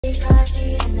Hey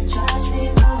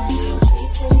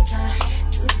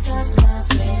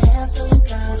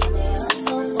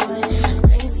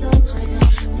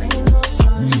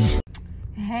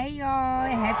y'all,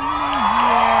 happy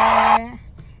new year.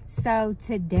 So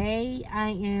today I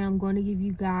am going to give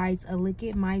you guys a look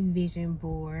at my vision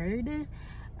board.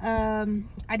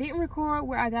 I didn't record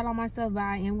where I got all my stuff, but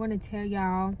I am going to tell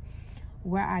y'all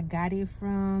where I got it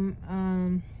from,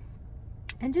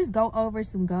 and just go over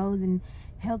some goals and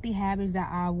healthy habits that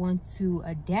I want to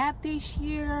adapt this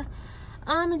year.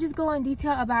 And just go in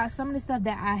detail about some of the stuff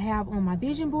that I have on my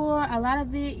vision board. A lot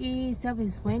of it is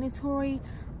self-explanatory,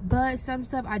 but some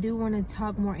stuff I do want to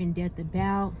talk more in depth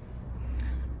about.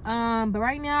 But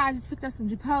right now I just picked up some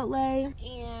Chipotle,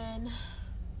 and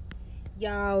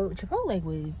y'all, Chipotle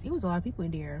was a lot of people in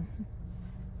there.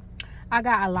 I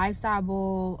got a lifestyle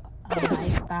bowl.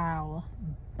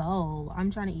 I'm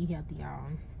trying to eat healthy,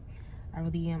 y'all. I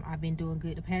really am. I've been doing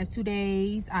good the past 2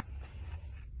 days.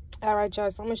 All right, y'all,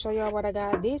 so I'm gonna show y'all what I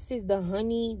got. This is the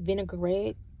honey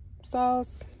vinaigrette sauce.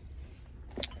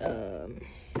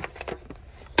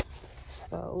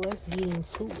 So let's get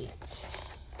into it.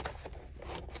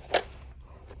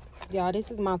 Y'all,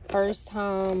 this is my first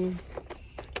time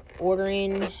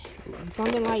ordering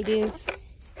something like this.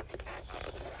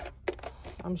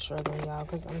 I'm struggling, y'all,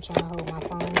 because I'm trying to hold my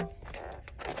phone.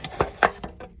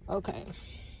 Okay.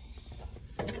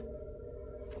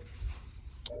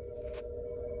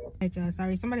 Alright, y'all,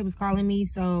 sorry, somebody was calling me,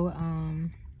 so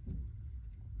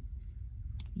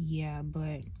yeah,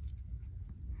 but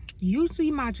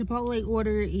usually my Chipotle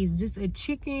order is just a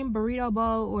chicken burrito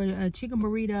bowl or a chicken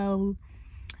burrito,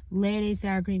 lettuce,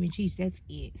 sour cream, and cheese. That's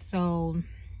it. So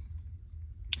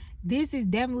this is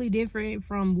definitely different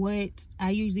from what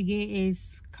I usually get.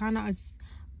 Is carne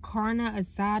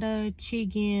asada,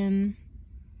 chicken,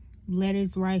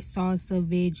 lettuce, rice, salsa,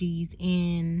 veggies,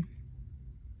 and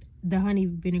the honey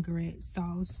vinaigrette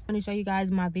sauce. I'm gonna show you guys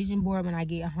my vision board when I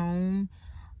get home,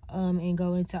 and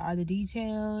go into all the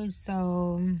details.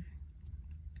 So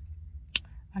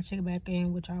I'll check back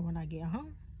in with y'all when I get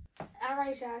home. All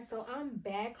right, y'all, so I'm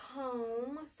back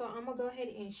home. So I'm gonna go ahead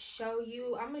and show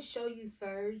you. I'm gonna show you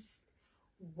first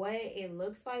what it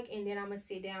looks like, and then I'm gonna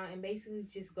sit down and basically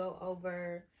just go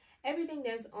over everything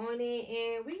that's on it,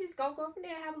 and we just go from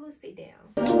there and have a little sit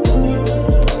down.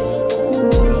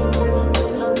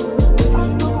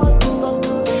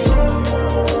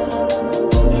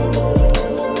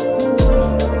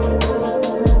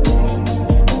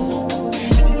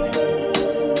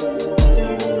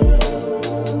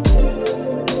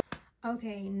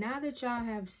 Okay, now that y'all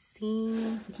have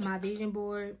seen my vision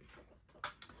board,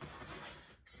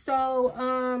 so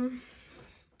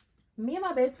me and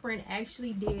my best friend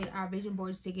actually did our vision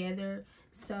boards together.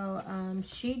 So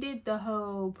she did the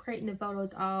whole printing the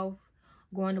photos off,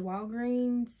 going to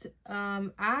Walgreens.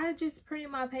 I just printed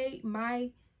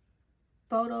my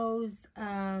photos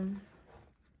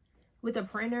with a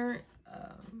printer.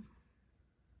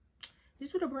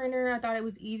 Just with a printer. I thought it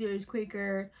was easier, it's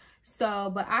quicker.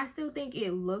 So, but I still think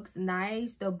it looks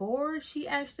nice. The board she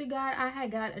actually got, I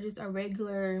had got just a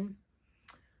regular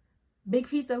big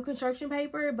piece of construction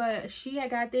paper, but she had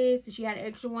got this. She had an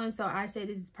extra one, so I said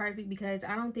this is perfect because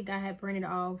I don't think I had printed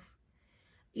off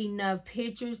enough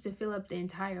pictures to fill up the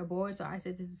entire board. So I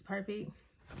said this is perfect.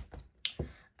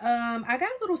 I got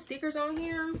little stickers on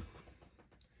here. Let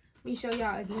me show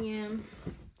y'all again.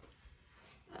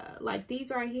 Like these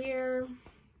right here,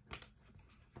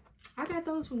 I got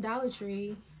those from Dollar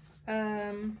Tree.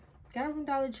 Got them from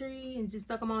Dollar Tree and just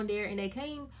stuck them on there, and they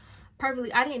came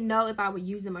perfectly. I didn't know if I would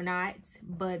use them or not,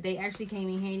 but they actually came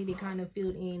in handy. They kind of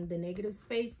filled in the negative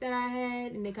space that I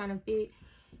had, and they kind of fit,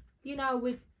 you know,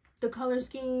 with the color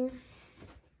scheme.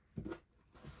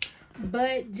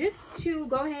 But just to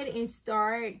go ahead and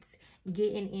start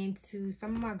getting into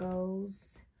some of my goals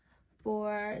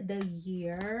for the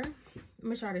year, I'm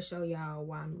gonna try to show y'all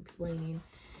while I'm explaining.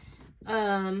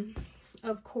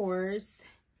 Of course,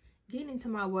 getting into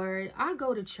my word, I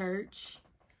go to church.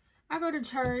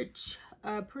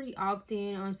 Pretty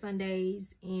often on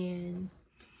Sundays, and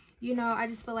you know, I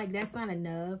just feel like that's not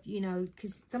enough, you know,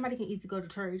 because somebody can easily go to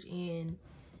church and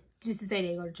just to say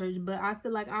they go to church, but I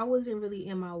feel like I wasn't really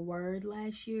in my word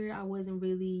last year. I wasn't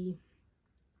really,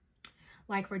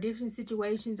 like, for different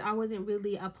situations, I wasn't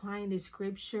really applying the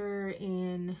scripture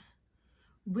and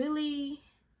really,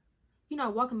 you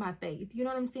know, walking by faith, you know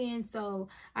what I'm saying? So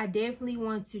I definitely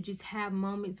want to just have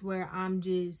moments where I'm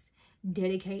just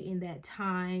dedicating that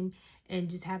time and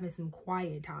just having some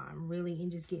quiet time, really,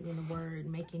 and just getting in the word,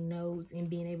 making notes, and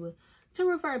being able to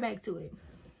refer back to it.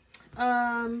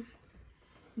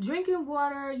 drinking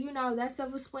water, you know, that's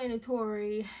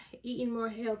self-explanatory. Eating more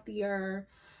healthier.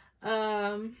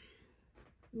 Let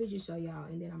me just show y'all,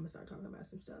 and then I'm gonna start talking about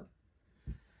some stuff.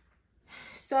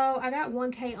 So I got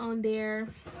 1K on there.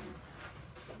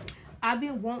 I've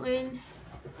been wanting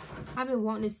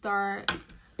to start,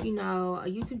 you know, a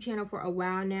YouTube channel for a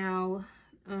while now.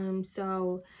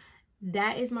 So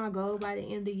that is my goal by the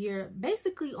end of the year.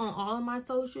 Basically on all of my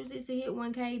socials is to hit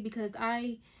 1K, because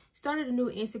I started a new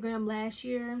Instagram last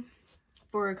year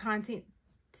for content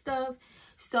stuff.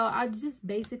 So I just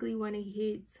basically want to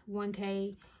hit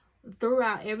 1K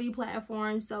throughout every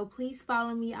platform. So please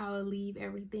follow me. I will leave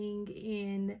everything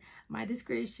in my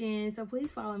description. So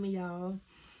please follow me, y'all.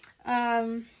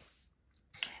 And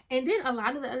then a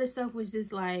lot of the other stuff was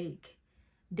just like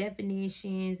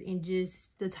definitions and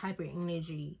just the type of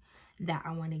energy that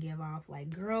I want to give off. Like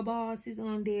girl boss is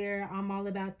on there. I'm all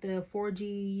about the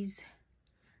 4Gs.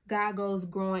 God goes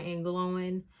growing and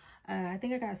glowing. I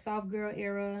think I got soft girl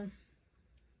era.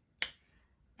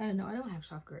 No, I don't have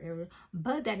soft girl era,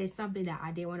 but that is something that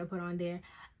I did want to put on there.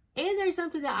 And there's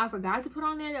something that I forgot to put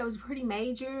on there that was pretty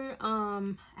major.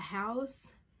 A house.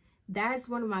 That's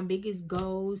one of my biggest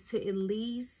goals, to at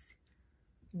least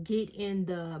get in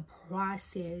the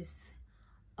process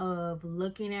of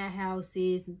looking at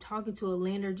houses and talking to a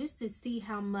lender just to see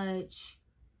how much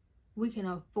we can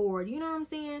afford. You know what I'm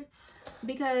saying?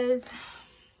 Because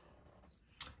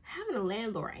having a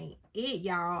landlord ain't it,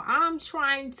 y'all. I'm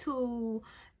trying to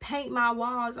paint my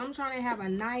walls. I'm trying to have a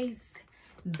nice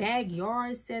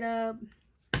backyard set up.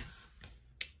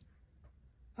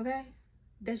 Okay?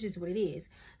 That's just what it is.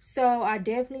 So I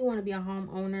definitely want to be a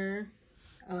homeowner.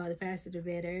 The faster the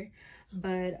better.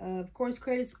 But of course,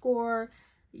 credit score,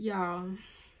 y'all.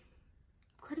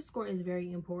 Credit score is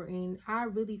very important. I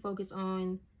really focused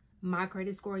on my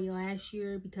credit score last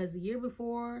year, because the year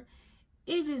before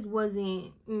it just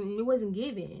wasn't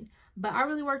given. But I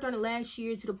really worked on it last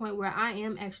year to the point where I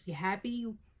am actually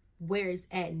happy where it's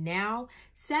at now.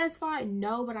 Satisfied?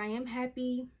 No, but I am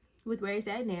happy with where it's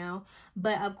at now.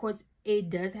 But of course,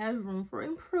 it does have room for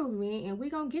improvement, and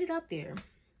we're gonna get it up there.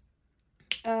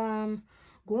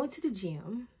 Going to the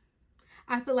gym.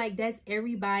 I feel like that's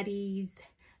everybody's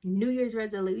New Year's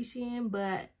resolution,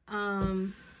 but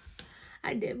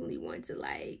I definitely want to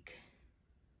like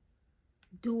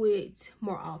do it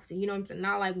more often. You know what I'm saying?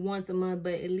 Not like once a month,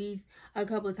 but at least a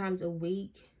couple of times a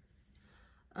week.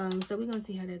 So we're gonna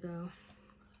see how that go.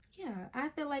 Yeah, I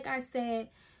feel like I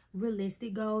set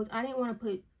realistic goals. I didn't want to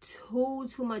put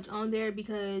too much on there,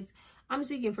 because I'm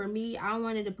speaking for me. I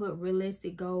wanted to put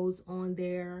realistic goals on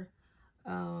there.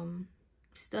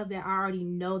 Stuff that I already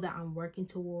know that I'm working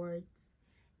towards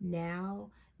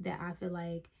now, that I feel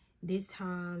like this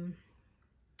time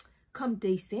come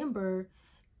December,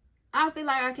 I feel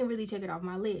like I can really check it off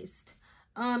my list.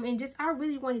 And just, I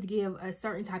really wanted to give a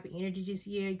certain type of energy this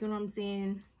year. You know what I'm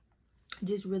saying?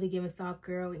 Just really giving soft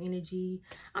girl energy.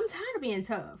 I'm tired of being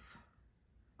tough.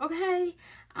 Okay?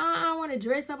 I want to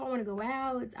dress up. I want to go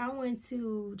out. I want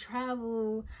to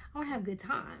travel. I want to have a good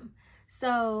time.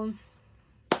 So,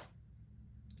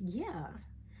 yeah.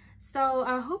 So,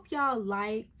 I hope y'all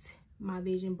liked my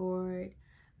vision board.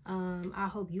 I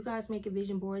hope you guys make a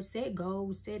vision board, set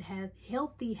goals, set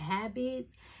healthy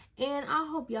habits, and I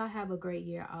hope y'all have a great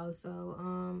year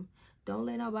also. Don't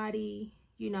let nobody,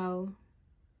 you know,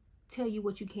 tell you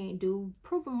what you can't do.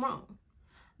 Prove them wrong.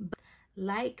 But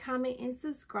like, comment, and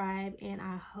subscribe, and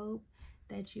I hope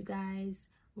that you guys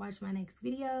watch my next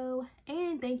video,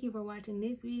 and thank you for watching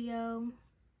this video.